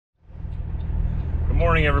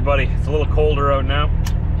Morning, everybody. It's a little colder out now.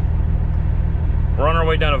 We're on our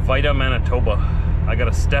way down to Vida, Manitoba. I got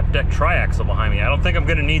a step deck triaxle behind me. I don't think I'm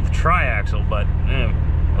gonna need the triaxle, but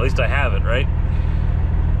at least I have it, right?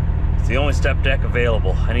 It's the only step deck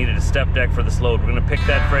available. I needed a step deck for this load. We're gonna pick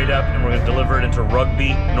that freight up and we're gonna deliver it into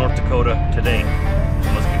Rugby, North Dakota today. So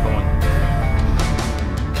let's get going.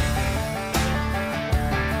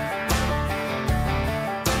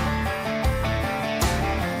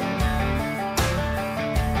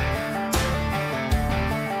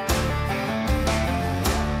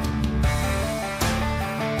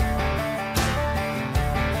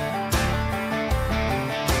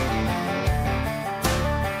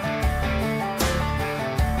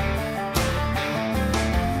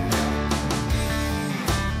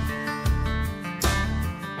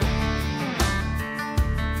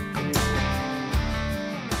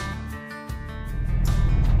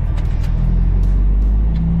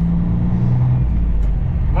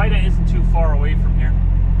 Vida isn't too far away from here.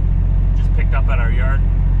 Just picked up at our yard.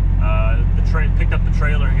 Picked up the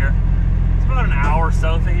trailer here. It's about an hour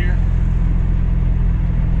south of here.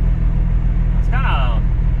 I was kind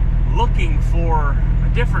of looking for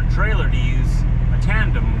a different trailer to use, a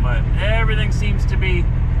tandem, but everything seems to be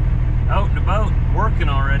out and about, working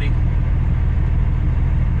already.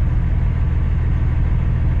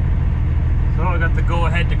 So I got the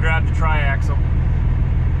go-ahead to grab the triaxle.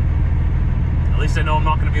 At least I know I'm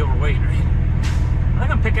not going to be overweight, right? I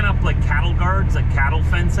think I'm picking up like cattle guards, like cattle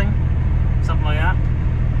fencing, something like that.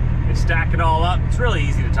 They stack it all up. It's really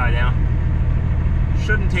easy to tie down.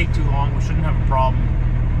 Shouldn't take too long. We shouldn't have a problem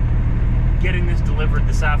getting this delivered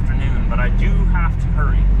this afternoon, but I do have to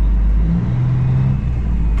hurry.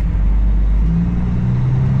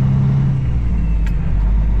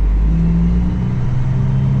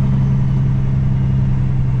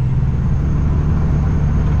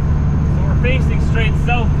 Facing straight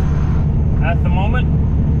south at the moment,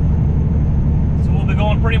 so we'll be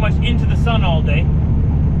going pretty much into the sun all day.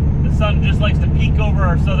 The sun just likes to peek over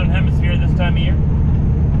our southern hemisphere this time of year,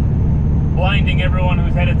 blinding everyone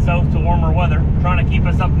who's headed south to warmer weather, trying to keep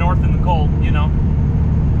us up north in the cold, you know,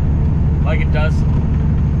 like it does.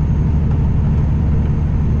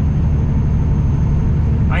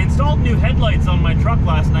 I installed new headlights on my truck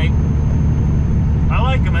last night. I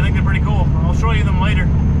like them. I think they're pretty cool. I'll show you them later.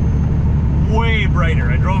 Way brighter.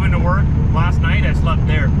 I drove into work last night. I slept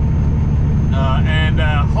there,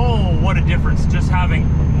 oh, what a difference! Just having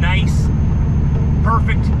nice,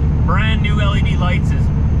 perfect, brand new LED lights is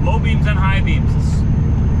low beams and high beams.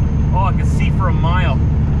 Oh, I can see for a mile.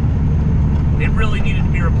 It really needed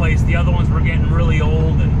to be replaced. The other ones were getting really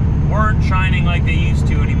old and weren't shining like they used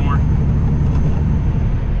to anymore.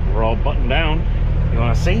 We're all buttoned down. You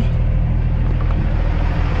want to see?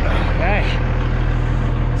 Okay.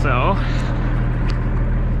 So.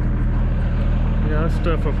 Got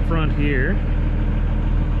stuff up front here.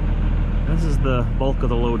 This is the bulk of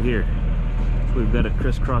the load here. So we've got it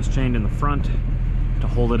crisscross chained in the front to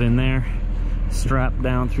hold it in there, strapped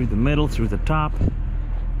down through the middle, through the top.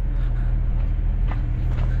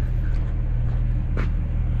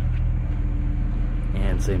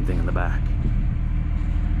 And same thing in the back.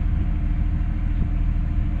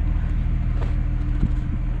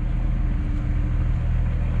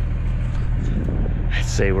 I'd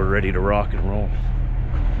say we're ready to rock and roll.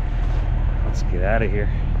 Let's get out of here.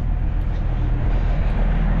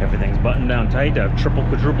 Everything's buttoned down tight. I've triple,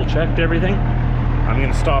 quadruple checked everything. I'm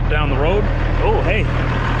gonna stop down the road. Oh, hey,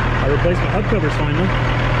 I replaced my hub covers finally.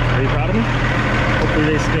 Are you proud of me? Hopefully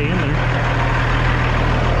they stay in there.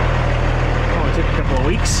 Oh, it took a couple of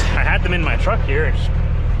weeks. I had them in my truck here. I just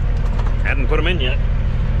hadn't put them in yet.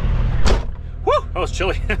 Woo! Oh, it's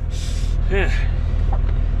chilly. Yeah.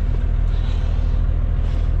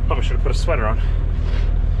 Probably should have put a sweater on.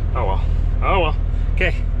 Oh well. Oh well.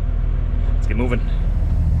 Okay. Let's get moving.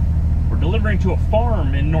 We're delivering to a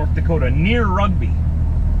farm in North Dakota near Rugby.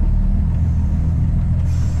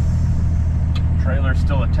 Trailer's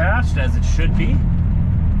still attached as it should be.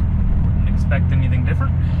 Wouldn't expect anything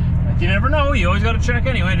different. But you never know. You always got to check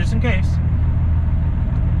anyway, just in case.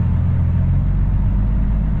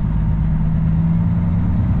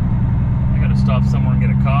 I got to stop somewhere and get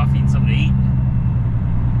a coffee and something to eat.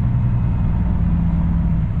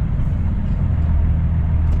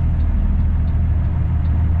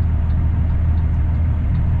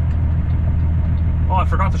 Oh, I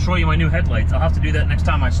forgot to show you my new headlights. I'll have to do that next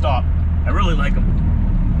time I stop. I really like them.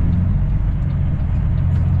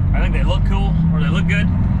 I think they look cool, or they look good.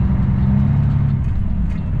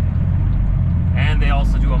 And they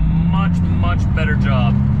also do a much, much better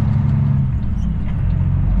job.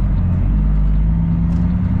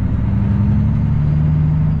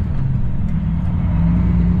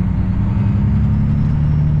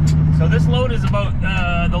 is about,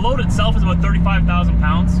 the load itself is about 35,000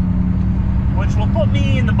 pounds, which will put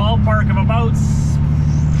me in the ballpark of about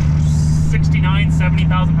 69,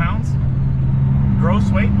 70,000 pounds gross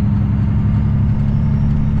weight.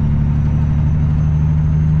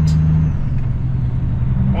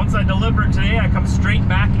 Once I deliver it today, I come straight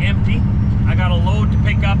back empty. I got a load to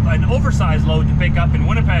pick up, an oversized load to pick up in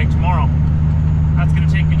Winnipeg tomorrow. That's going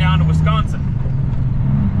to take me down to Wisconsin.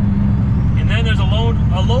 And then there's a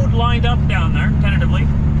load lined up down there, tentatively.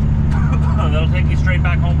 That'll take me straight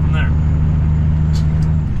back home from there.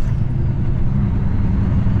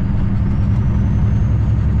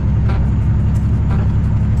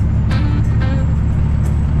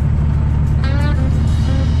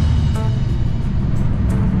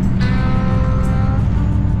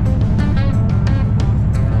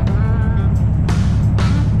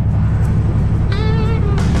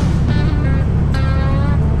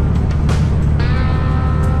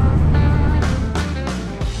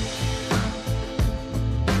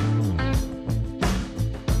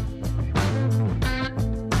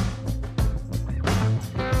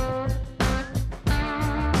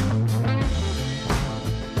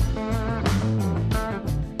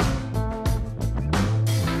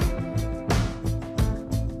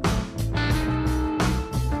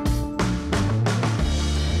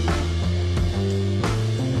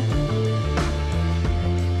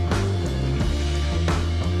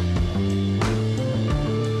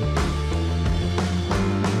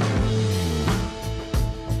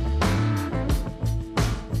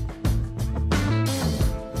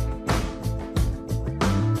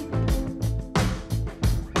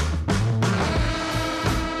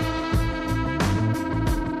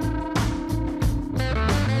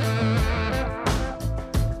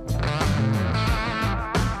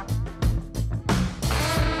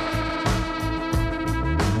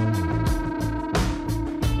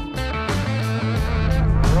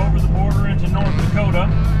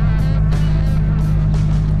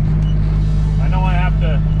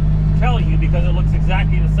 Because it looks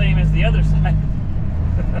exactly the same as the other side.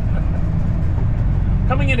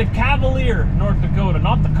 Coming into Cavalier, North Dakota,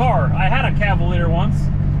 not the car. I had a Cavalier once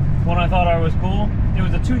when I thought I was cool. It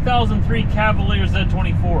was a 2003 Cavalier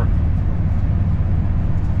Z24.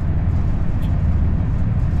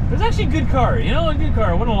 It was actually a good car, you know, a good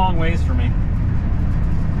car. It went a long ways for me.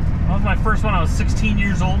 That was my first one. I was 16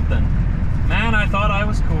 years old then. Man, I thought I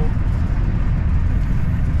was cool.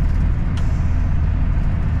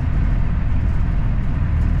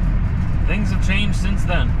 Things have changed since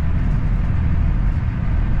then.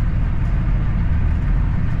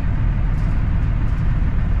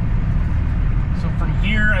 So from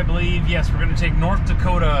here, I believe, yes, we're going to take North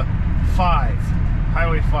Dakota 5,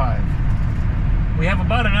 Highway 5. We have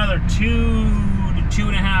about another 2 to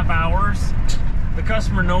 2.5 hours. The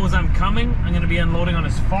customer knows I'm coming. I'm going to be unloading on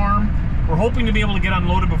his farm. We're hoping to be able to get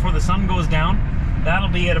unloaded before the sun goes down. That'll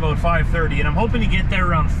be at about 5:30, and I'm hoping to get there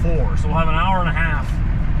around 4, so we'll have an hour and a half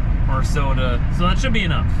or so so that should be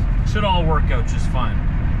enough. It should all work out just fine.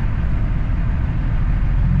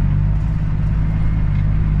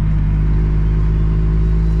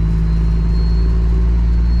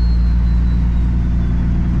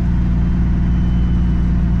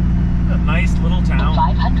 A nice little town. In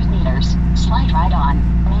 500 meters, slight right on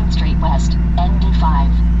Main Street West,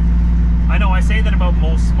 ND5. I know I say that about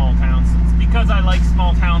most small towns. It's because I like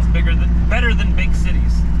small towns better than big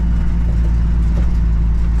cities.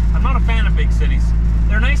 I'm not a fan of big cities.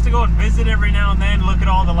 They're nice to go and visit every now and then, look at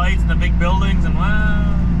all the lights and the big buildings and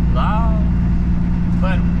wow.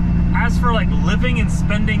 But as for like living and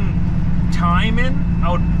spending time in,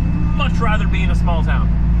 I would much rather be in a small town.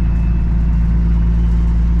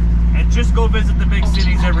 And just go visit the big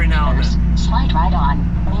cities every now and then. Slight right on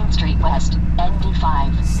Main Street West,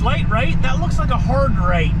 ND5. Slight right? That looks like a hard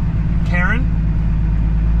right, Karen.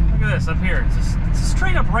 Look at this up here. It's a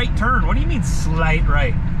straight up right turn. What do you mean slight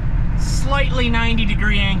right? Slightly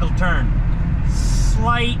 90-degree angle turn.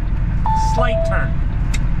 Slight turn.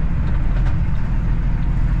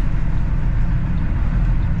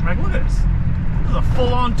 Like, look at this. This is a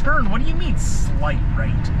full-on turn. What do you mean slight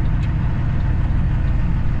right?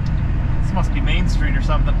 This must be Main Street or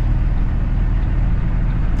something.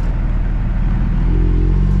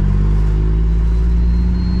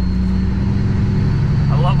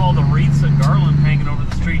 I love all the wreaths and garland hanging over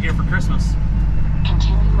the street here for Christmas.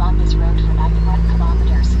 Continue on this road for 91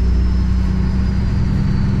 kilometers.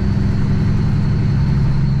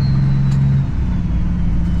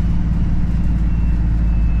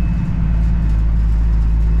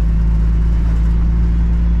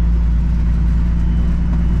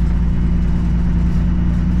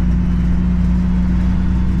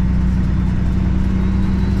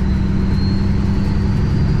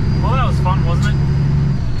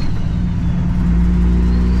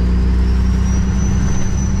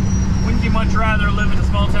 rather live in a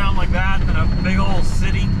small town like that than a big old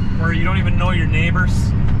city where you don't even know your neighbors.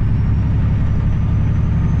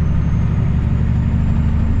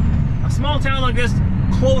 A small town like this,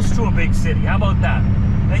 close to a big city. How about that?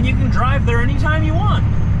 Then you can drive there anytime you want.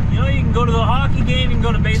 You know, you can go to the hockey game, you can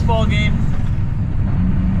go to the baseball game.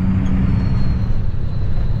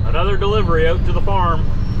 Another delivery out to the farm.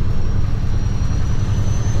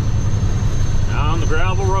 Down the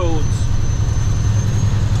gravel roads.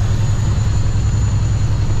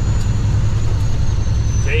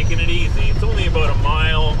 Taking it easy. It's only about a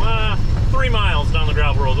mile, 3 miles down the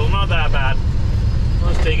gravel road, so not that bad.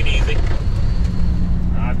 Let's take it easy.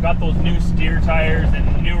 I've got those new steer tires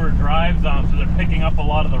and newer drives on, so they're picking up a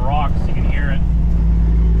lot of the rocks. You can hear it.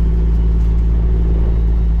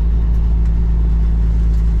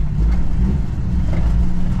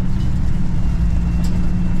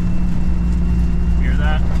 Hear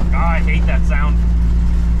that? Oh, I hate that sound.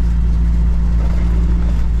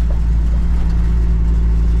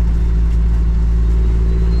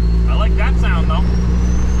 I like that sound though.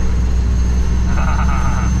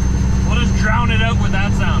 We'll just drown it out with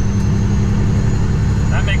that sound.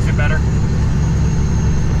 That makes it better.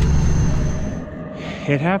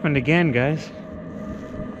 It happened again, guys.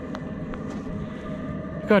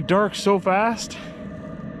 It got dark so fast.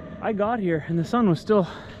 I got here and the sun was still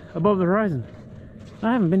above the horizon.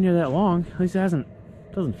 I haven't been here that long. At least it doesn't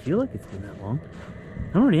feel like it's been that long.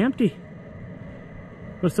 I'm already empty.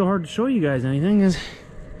 But it's so hard to show you guys anything because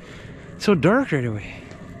it's so dark right away.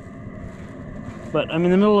 But I'm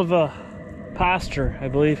in the middle of a pasture, I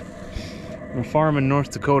believe, on a farm in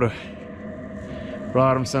North Dakota.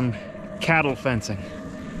 Brought them some cattle fencing,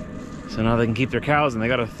 so now they can keep their cows, and they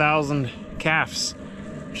got 1,000 calves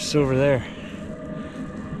just over there.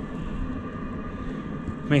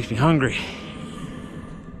 Makes me hungry.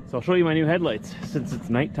 So I'll show you my new headlights since it's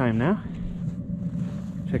nighttime now.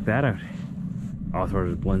 Check that out. Oh, it sort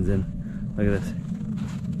of just blends in. Look at this.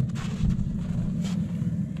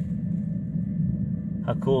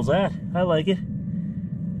 How cool is that? I like it.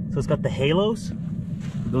 So it's got the halos.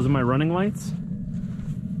 Those are my running lights.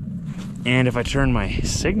 And if I turn my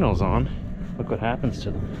signals on, look what happens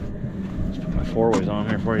to them. Just put my four-ways on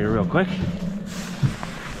here for you real quick.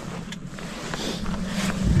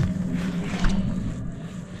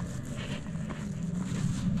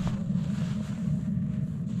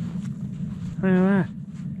 Look at that.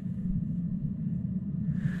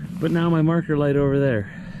 But now my marker light over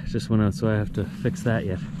there just went out, so I have to fix that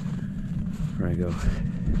yet before I go.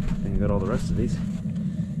 And I got all the rest of these.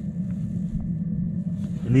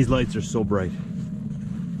 And these lights are so bright.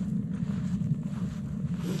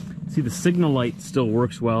 See, the signal light still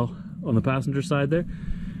works well on the passenger side there.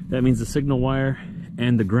 That means the signal wire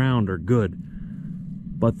and the ground are good.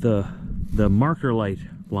 But the marker light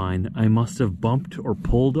line, I must have bumped or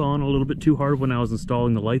pulled on a little bit too hard when I was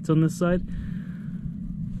installing the lights on this side.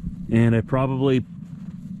 And I probably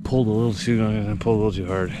pulled a little too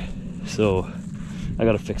hard. So I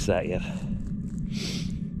gotta fix that yet.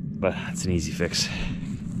 But it's an easy fix.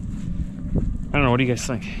 I don't know, what do you guys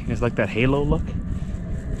think? You guys like that halo look?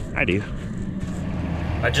 I do.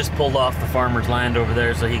 I just pulled off the farmer's land over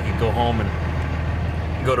there so he could go home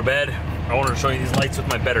and go to bed. I wanted to show you these lights with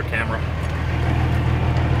my better camera.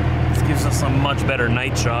 This gives us a much better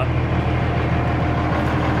night shot.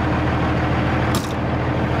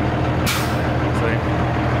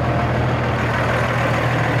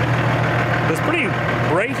 It's pretty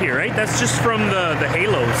bright here, right? That's just from the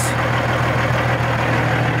halos.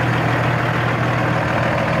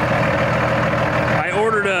 I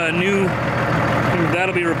ordered a new,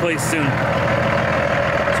 that'll be replaced soon.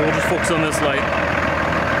 So we'll just focus on this light.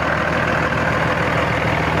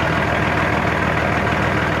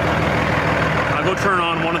 I'll go turn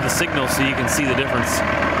on one of the signals so you can see the difference.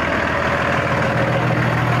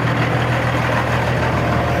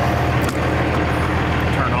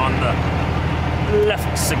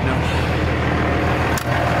 Left signal. You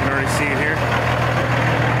can already see it here.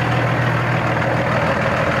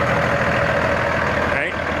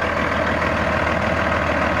 Right?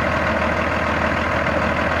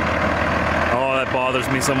 Oh, that bothers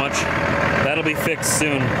me so much. That'll be fixed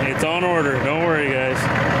soon. It's on order. Don't worry, guys.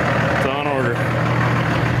 It's on order.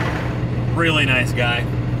 Really nice guy.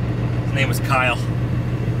 His name was Kyle.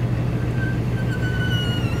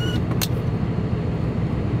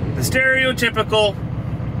 The stereotypical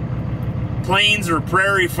plains or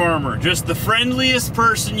prairie farmer, just the friendliest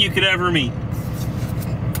person you could ever meet.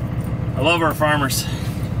 I love our farmers.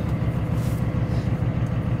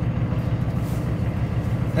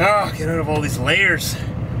 Oh, get out of all these layers.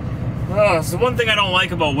 Oh, it's the one thing I don't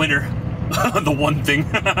like about winter. The one thing.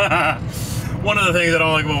 One of the things I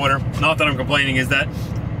don't like about winter, not that I'm complaining, is that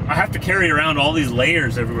I have to carry around all these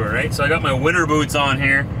layers everywhere, right? So I got my winter boots on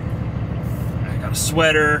here, I got a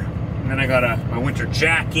sweater, and then I got my winter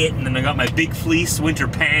jacket, and then I got my big fleece winter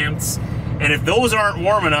pants. And if those aren't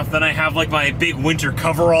warm enough, then I have like my big winter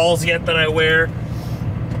coveralls yet that I wear.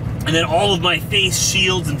 And then all of my face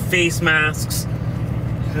shields and face masks.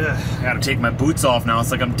 I gotta take my boots off now.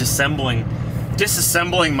 It's like I'm disassembling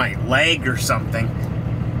my leg or something.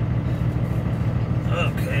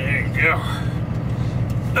 Okay, there you go.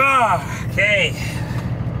 Okay.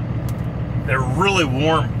 They're really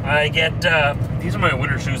warm. I get, these are my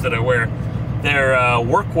winter shoes that I wear. They're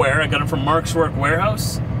workwear. I got them from Mark's Work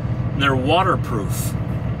Warehouse. And they're waterproof.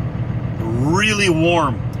 They're really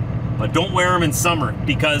warm. But don't wear them in summer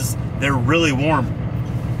because they're really warm.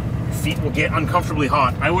 Your feet will get uncomfortably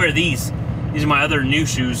hot. I wear these. These are my other new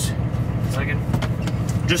shoes.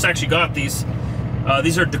 Just actually got these.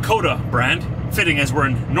 These are Dakota brand. Fitting as we're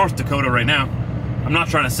in North Dakota right now. I'm not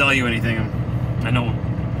trying to sell you anything. I know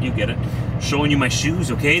you get it. Showing you my shoes,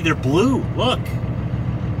 okay? They're blue. Look.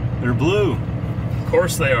 They're blue. Of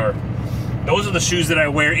course they are. Those are the shoes that I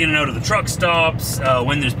wear in and out of the truck stops,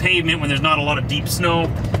 when there's pavement, when there's not a lot of deep snow,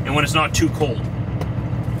 and when it's not too cold.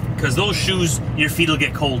 Because those shoes, your feet will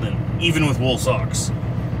get cold in, even with wool socks.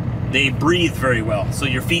 They breathe very well, so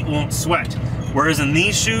your feet won't sweat. Whereas in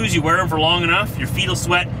these shoes, you wear them for long enough, your feet will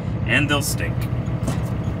sweat, and they'll stink.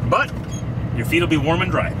 But your feet will be warm and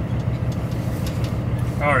dry.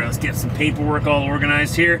 All right, let's get some paperwork all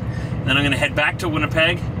organized here. Then I'm gonna head back to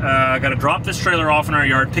Winnipeg. I gotta drop this trailer off in our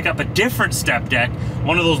yard, pick up a different step deck,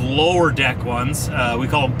 one of those lower deck ones. We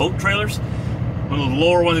call them boat trailers. One of the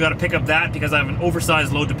lower ones, I gotta pick up that because I have an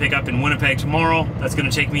oversized load to pick up in Winnipeg tomorrow. That's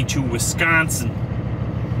gonna take me to Wisconsin.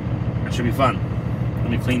 That should be fun. Let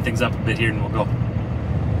me clean things up a bit here and we'll go.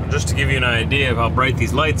 Just to give you an idea of how bright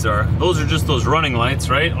these lights are, those are just those running lights,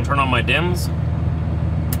 right? I'll turn on my dims.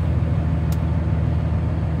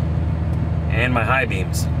 And my high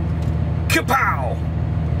beams. Kapow!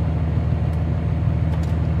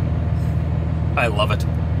 I love it.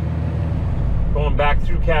 Going back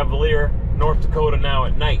through Cavalier, North Dakota now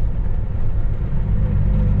at night.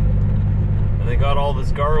 And they got all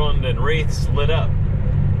this garland and wreaths lit up.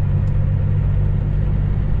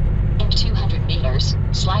 In 200 meters,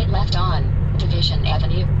 slide left on Division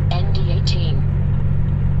Avenue, ND18.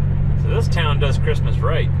 So this town does Christmas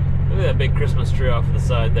right. Look at that big Christmas tree off to the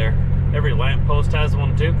side there. Every lamppost has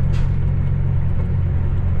one too.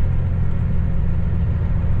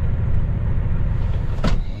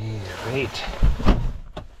 Great.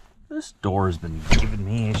 This door has been giving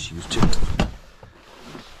me issues too.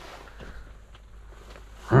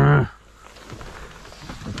 Alright,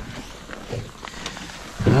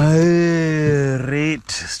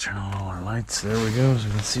 let's turn on all our lights. There we go, so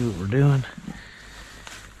we can see what we're doing.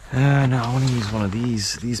 No, I want to use one of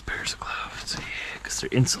these pairs of gloves, because they're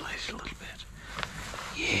insulated a little bit.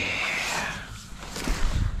 Yeah.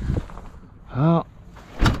 Well,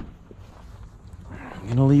 I'm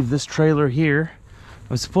gonna leave this trailer here.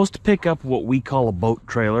 I was supposed to pick up what we call a boat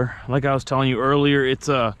trailer. Like I was telling you earlier, it's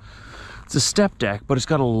a step deck, but it's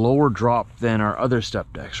got a lower drop than our other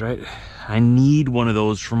step decks, right? I need one of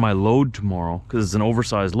those for my load tomorrow because it's an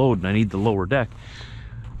oversized load and I need the lower deck.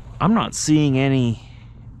 I'm not seeing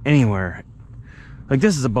anywhere. Like,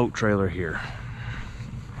 this is a boat trailer here,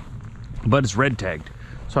 but it's red tagged,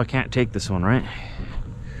 so I can't take this one, right?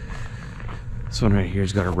 This one right here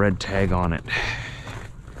has got a red tag on it,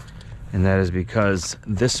 and that is because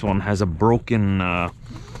this one has a broken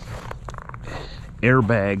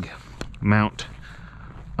airbag mount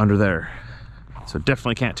under there, so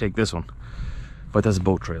definitely can't take this one. But that's a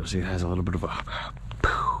boat trailer, so it has a little bit of a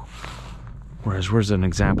where's an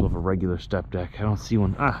example of a regular step deck? I don't see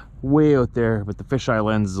one. Way out there, but the fisheye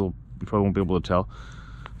lenses you probably won't be able to tell.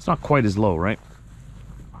 It's not quite as low, right?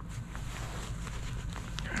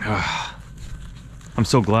 I'm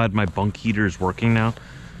so glad my bunk heater is working now.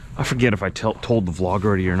 I forget if I told the vlog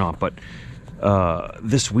already or not, but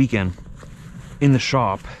this weekend in the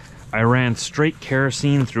shop, I ran straight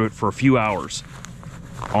kerosene through it for a few hours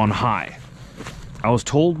on high. I was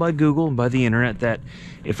told by Google and by the internet that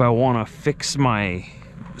if I want to fix my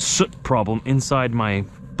soot problem inside my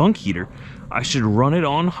bunk heater, I should run it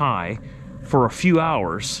on high for a few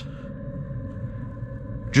hours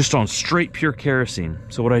just on straight pure kerosene.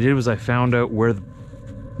 So what I did was I found out where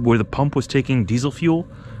the pump was taking diesel fuel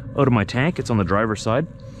out of my tank. It's on the driver's side.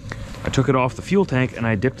 I took it off the fuel tank and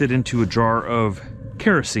I dipped it into a jar of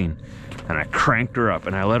kerosene and I cranked her up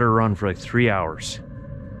and I let her run for like 3 hours.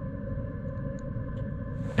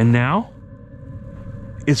 And now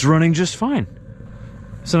it's running just fine.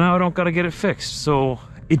 So now I don't gotta get it fixed. So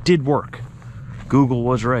it did work. Google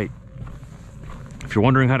was right. If you're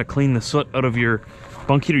wondering how to clean the soot out of your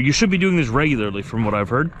bunk heater, you should be doing this regularly from what I've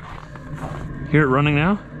heard. Hear it running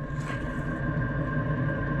now?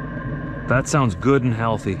 That sounds good and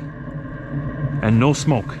healthy. And no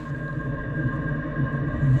smoke.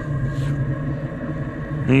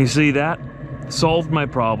 And you see that? Solved my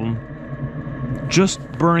problem. Just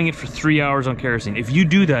burning it for 3 hours on kerosene. If you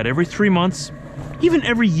do that every 3 months, even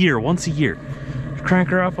every year, once a year, crank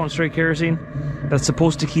her up on straight kerosene, that's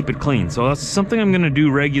supposed to keep it clean. So that's something I'm gonna do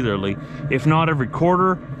regularly. If not every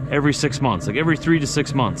quarter, every 6 months. Like every 3 to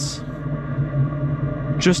 6 months.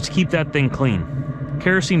 Just to keep that thing clean.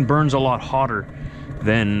 Kerosene burns a lot hotter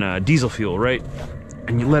than diesel fuel, right?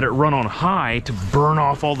 And you let it run on high to burn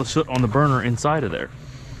off all the soot on the burner inside of there.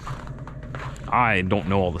 I don't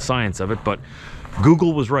know all the science of it, but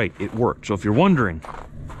Google was right. It worked. So if you're wondering,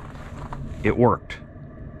 it worked.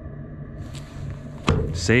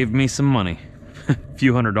 Saved me some money. A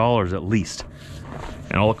few $100s at least.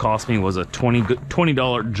 And all it cost me was a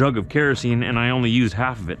 $20 jug of kerosene, and I only used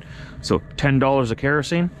half of it. So $10 of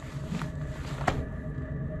kerosene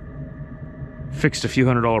fixed a few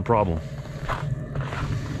 $100 problem.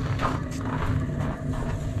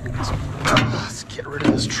 So, let's get rid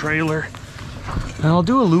of this trailer. And I'll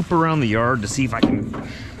do a loop around the yard to see if I can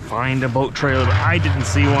find a boat trailer, but I didn't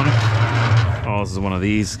see one. Oh, this is one of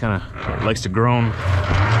these, kind of likes to groan.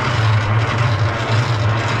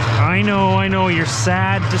 I know, you're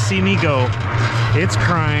sad to see me go. It's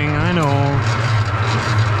crying, I know.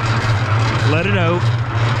 Let it out.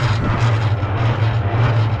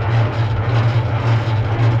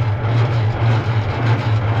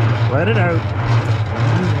 Let it out.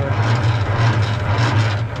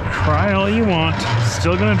 Cry all you want.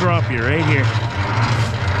 Still gonna drop you right here.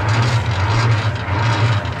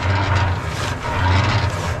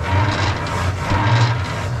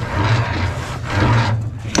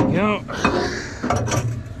 There you go.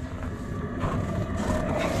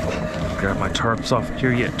 Grab my tarps off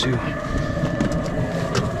here yet too.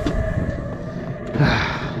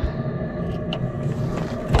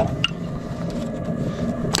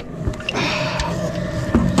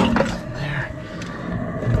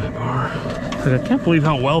 I can't believe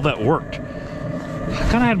how well that worked. I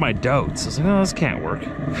kind of had my doubts. I was like, oh, this can't work.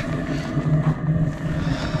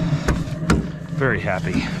 Very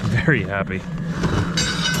happy, very happy.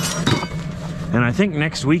 And I think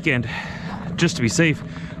next weekend, just to be safe,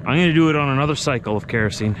 I'm gonna do it on another cycle of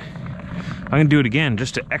kerosene. I'm gonna do it again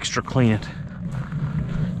just to extra clean it.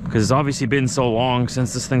 Because it's obviously been so long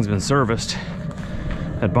since this thing's been serviced,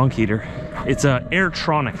 that bunk heater. It's a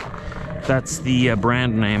Airtronic, that's the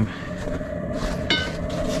brand name.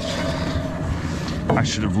 I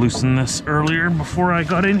should have loosened this earlier before I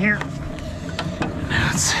got in here.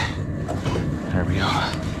 There we go.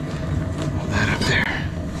 Hold that up there.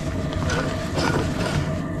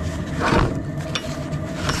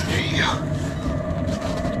 There you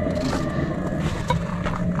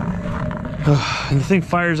go. And the thing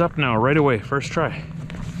fires up now right away, first try.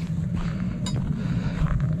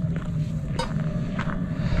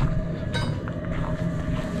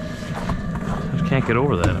 I just can't get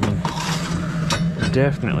over that. I mean,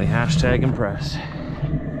 definitely hashtag impressed.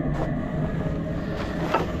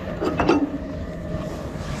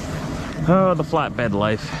 Oh, the flatbed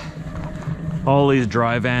life. All these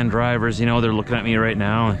dry van drivers, you know, they're looking at me right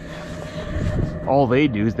now. All they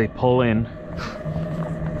do is they pull in,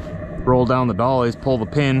 roll down the dollies, pull the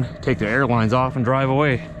pin, take their airlines off and drive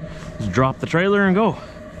away. Just drop the trailer and go.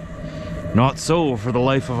 Not so for the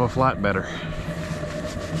life of a flatbedder.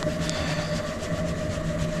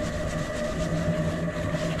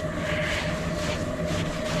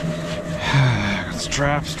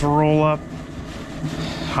 Straps to roll up.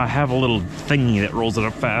 I have a little thingy that rolls it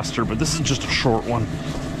up faster, but this is just a short one.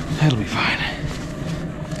 That'll be fine.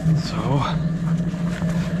 So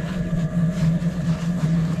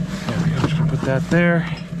there we go. Just gonna put that there.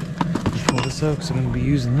 Pull this out because I'm gonna be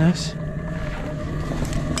using this.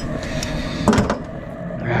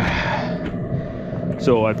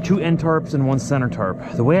 So I have 2 end tarps and 1 center tarp.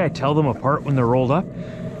 The way I tell them apart when they're rolled up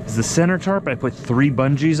is the center tarp I put 3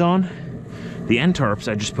 bungees on. The end tarps,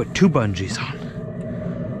 I just put 2 bungees on.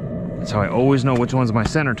 That's how I always know which one's my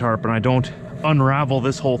center tarp, and I don't unravel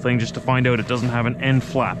this whole thing just to find out it doesn't have an end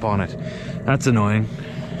flap on it. That's annoying.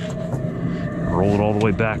 Roll it all the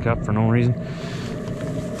way back up for no reason.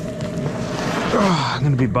 Oh, I'm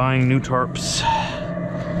gonna be buying new tarps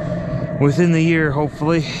within the year,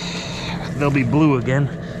 hopefully. They'll be blue again.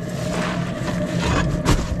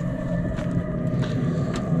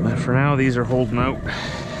 But for now, these are holding out.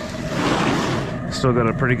 Still got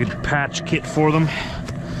a pretty good patch kit for them.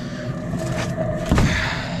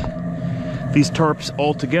 These tarps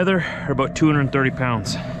all together are about 230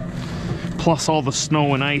 pounds. Plus all the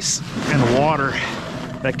snow and ice and water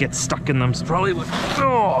that gets stuck in them. It's probably about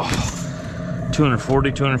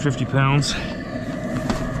 240, 250 pounds.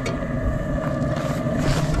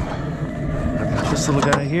 I've got this little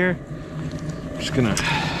guy here. I'm just gonna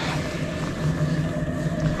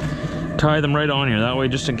tie them right on here. That way,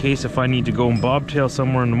 just in case if I need to go and bobtail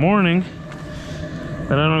somewhere in the morning,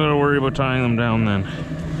 then I don't gotta worry about tying them down then,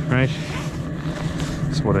 right?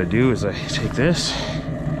 So what I do is I take this,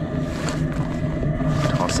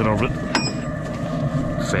 toss it over,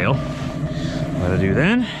 fail. What I do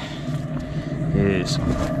then is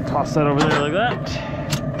toss that over there like that,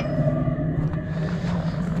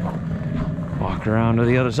 walk around to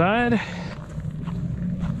the other side,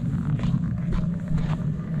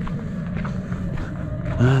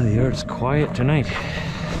 the yard's quiet tonight.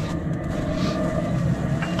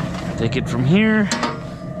 Take it from here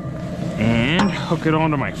and hook it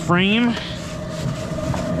onto my frame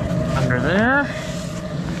under there.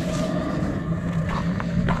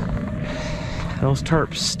 Those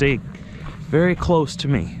tarps stay very close to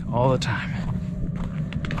me all the time.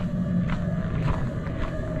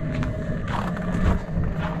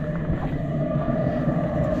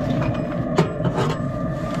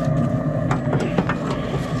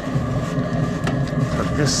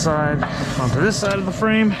 Put this side onto this side of the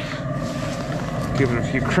frame. Give it a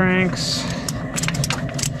few cranks.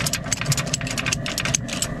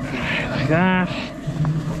 Like that.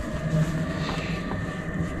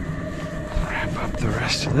 Wrap up the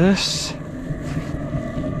rest of this.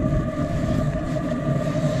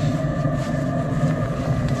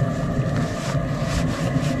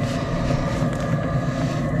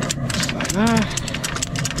 Just like that.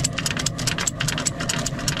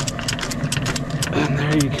 And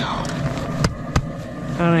there you go.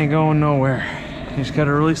 That ain't going nowhere. You just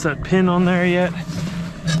gotta release that pin on there yet.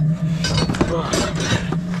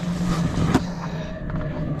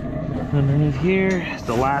 Underneath here is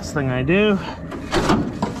the last thing I do.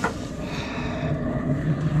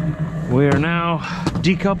 We are now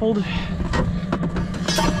decoupled.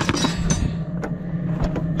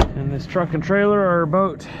 And this truck and trailer are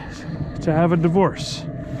about to have a divorce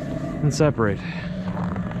and separate.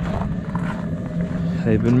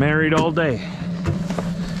 They've been married all day.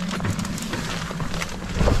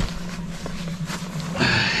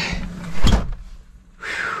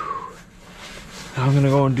 I'm gonna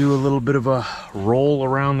go and do a little bit of a roll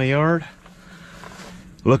around the yard,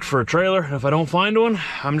 look for a trailer, and if I don't find one,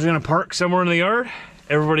 I'm just gonna park somewhere in the yard.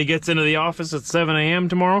 Everybody gets into the office at 7 a.m.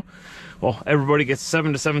 tomorrow. Well, everybody gets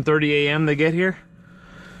 7 to 7:30 a.m. they get here,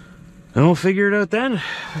 and we'll figure it out then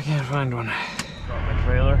if I can't find one. Got my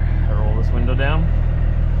trailer, I roll this window down.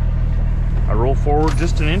 I roll forward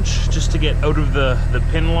just an inch just to get out of the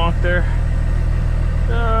pin lock there.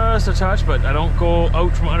 Just a touch, but I don't go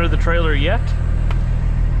out from under the trailer yet.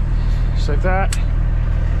 Just like that,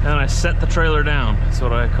 and I set the trailer down. That's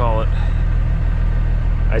what I call it.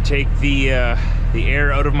 I take the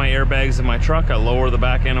air out of my airbags in my truck. I lower the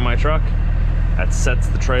back end of my truck. That sets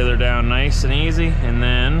the trailer down nice and easy, and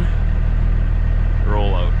then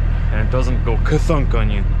roll out. And it doesn't go ka-thunk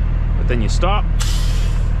on you. But then you stop.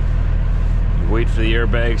 You wait for the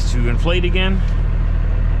airbags to inflate again.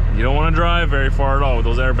 You don't want to drive very far at all with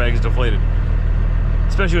those airbags deflated.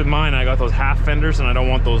 Especially with mine, I got those half fenders, and I don't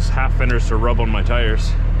want those half fenders to rub on my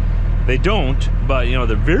tires. They don't, but you know,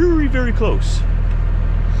 they're very, very close.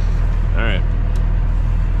 All right,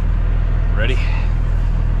 ready?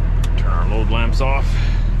 Turn our load lamps off.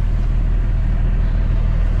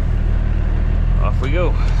 Off we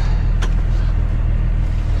go.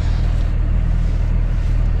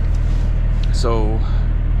 So,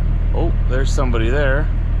 oh, there's somebody there.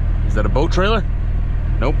 Is that a boat trailer?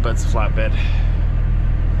 Nope, that's a flatbed.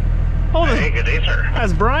 Oh, hey, good day, sir.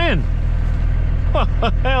 That's Brian.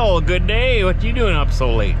 Hell, good day. What you doing up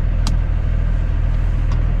so late?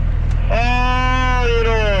 Oh, you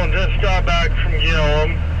know, just got back from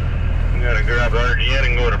Gillum. I'm gonna grab RGN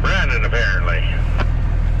and go to Brandon, apparently.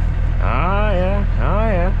 Ah, yeah. Oh,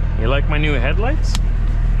 yeah. You like my new headlights?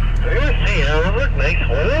 I gotta say, those look nice.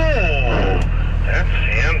 Oh, that's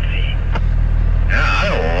fancy. Yeah,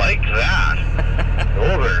 I like that.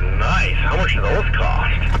 Those are nice. How much do those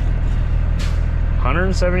cost?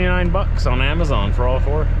 $179 on Amazon for all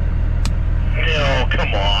four. Oh,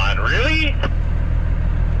 come on, really?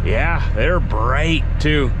 Yeah, they're bright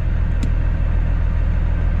too.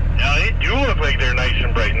 Yeah, they do look like they're nice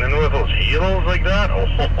and bright. And then with those halos like that, oh,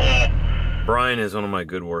 Brian is one of my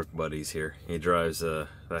good work buddies here. He drives that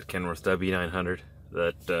Kenworth W900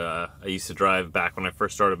 that I used to drive back when I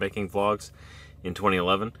first started making vlogs in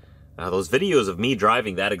 2011. Those videos of me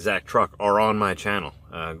driving that exact truck are on my channel.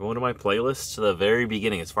 Go into my playlist to the very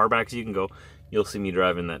beginning, as far back as you can go, you'll see me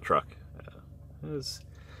driving that truck. It's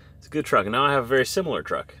a good truck, and now I have a very similar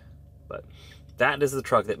truck. But that is the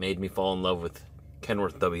truck that made me fall in love with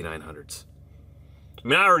Kenworth W900s. I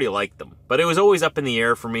mean, I already liked them, but it was always up in the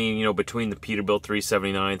air for me, you know, between the Peterbilt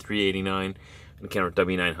 379, 389, and Kenworth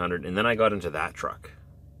W900, and then I got into that truck.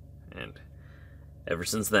 And ever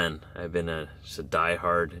since then, I've been just a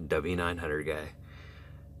die-hard W900 guy.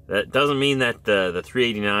 That doesn't mean that the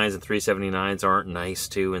 389s and 379s aren't nice,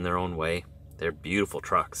 too, in their own way. They're beautiful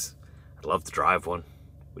trucks. I'd love to drive one.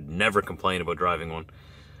 Would never complain about driving one.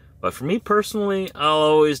 But for me personally, I'll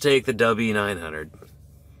always take the W900.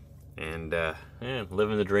 And, yeah,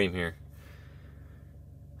 living the dream here.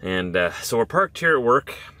 And, so we're parked here at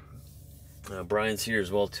work. Brian's here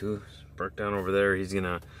as well, too. Parked down over there. He's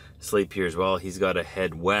gonna sleep here as well. He's got to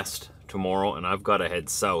head west tomorrow, and I've got to head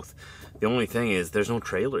south. The only thing is, there's no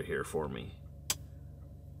trailer here for me.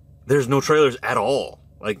 There's no trailers at all.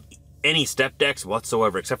 Like, any step decks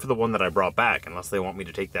whatsoever, except for the one that I brought back, unless they want me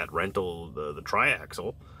to take that rental, the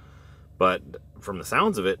triaxle. But from the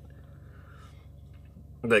sounds of it,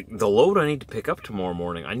 like, the load I need to pick up tomorrow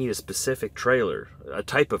morning, I need a specific trailer, a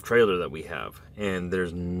type of trailer that we have, and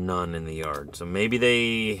there's none in the yard. So maybe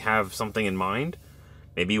they have something in mind.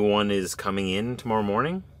 Maybe one is coming in tomorrow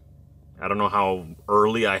morning. I don't know how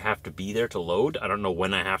early I have to be there to load. I don't know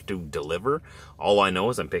when I have to deliver. All I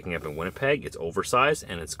know is I'm picking up in Winnipeg. It's oversized,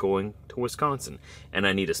 and it's going to Wisconsin. And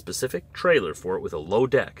I need a specific trailer for it with a low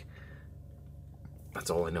deck.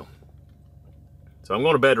 That's all I know. So I'm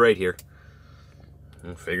going to bed right here.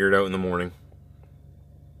 I'll figure it out in the morning.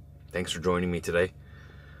 Thanks for joining me today.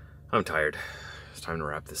 I'm tired. It's time to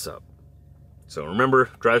wrap this up. So remember,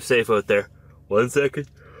 drive safe out there. 1 second.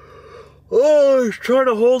 Oh, I was trying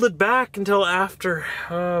to hold it back until after.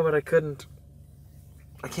 Oh, but I couldn't.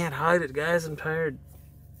 I can't hide it, guys. I'm tired.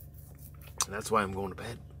 That's why I'm going to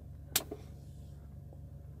bed.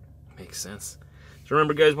 Makes sense. So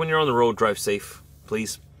remember, guys, when you're on the road, drive safe,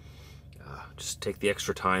 please. Just take the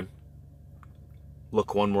extra time.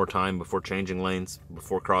 Look one more time before changing lanes,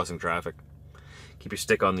 before crossing traffic. Keep your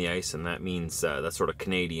stick on the ice, and that means that's sort of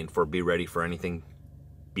Canadian for be ready for anything,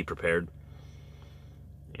 be prepared.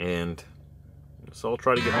 And so I'll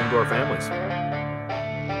try to get home to our families.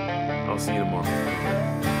 I'll see you tomorrow.